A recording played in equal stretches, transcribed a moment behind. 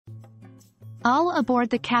All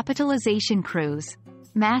aboard the Capitalization cruise,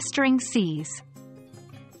 mastering seas.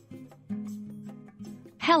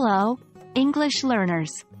 Hello, English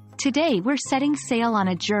learners. Today we're setting sail on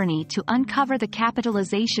a journey to uncover the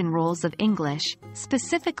capitalization rules of English,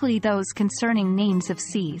 specifically those concerning names of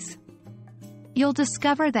seas. You'll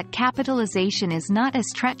discover that capitalization is not as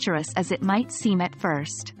treacherous as it might seem at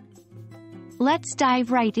first. Let's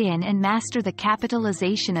dive right in and master the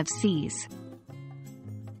capitalization of seas.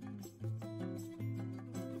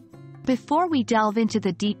 Before we delve into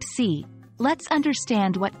the deep sea, let's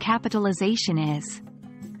understand what capitalization is.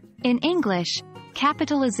 In English,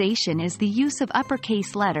 capitalization is the use of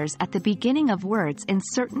uppercase letters at the beginning of words in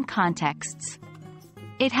certain contexts.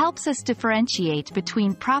 It helps us differentiate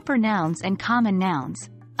between proper nouns and common nouns,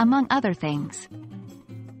 among other things.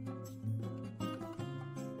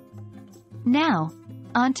 Now,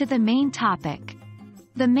 on to the main topic.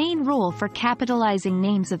 The main rule for capitalizing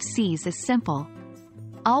names of seas is simple.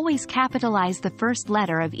 Always capitalize the first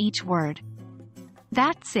letter of each word.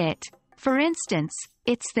 That's it. For instance,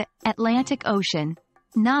 it's the Atlantic Ocean,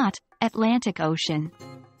 not Atlantic Ocean.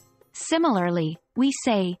 Similarly, we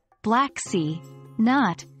say Black Sea,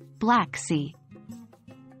 not Black Sea.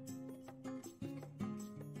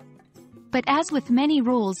 But as with many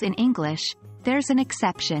rules in English, there's an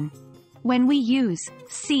exception. When we use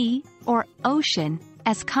sea or ocean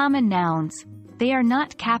as common nouns, they are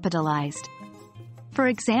not capitalized. For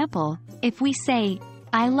example, if we say,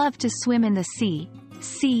 I love to swim in the sea,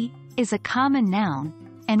 sea is a common noun,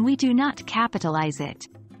 and we do not capitalize it.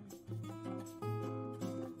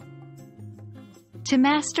 To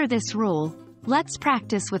master this rule, let's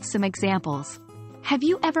practice with some examples. Have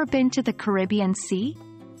you ever been to the Caribbean Sea?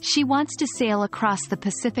 She wants to sail across the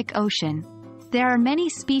Pacific Ocean. There are many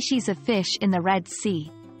species of fish in the Red Sea.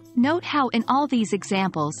 Note how in all these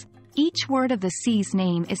examples, each word of the sea's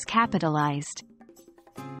name is capitalized.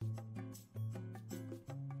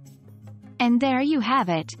 And there you have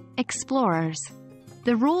it, explorers.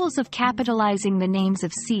 The rules of capitalizing the names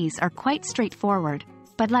of seas are quite straightforward,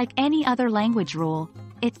 but like any other language rule,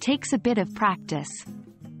 it takes a bit of practice.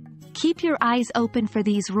 Keep your eyes open for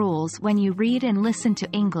these rules when you read and listen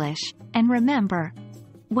to English, and remember,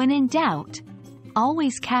 when in doubt,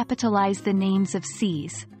 always capitalize the names of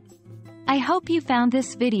seas. I hope you found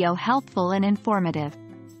this video helpful and informative.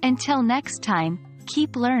 Until next time,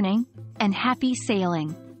 keep learning, and happy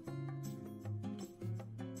sailing.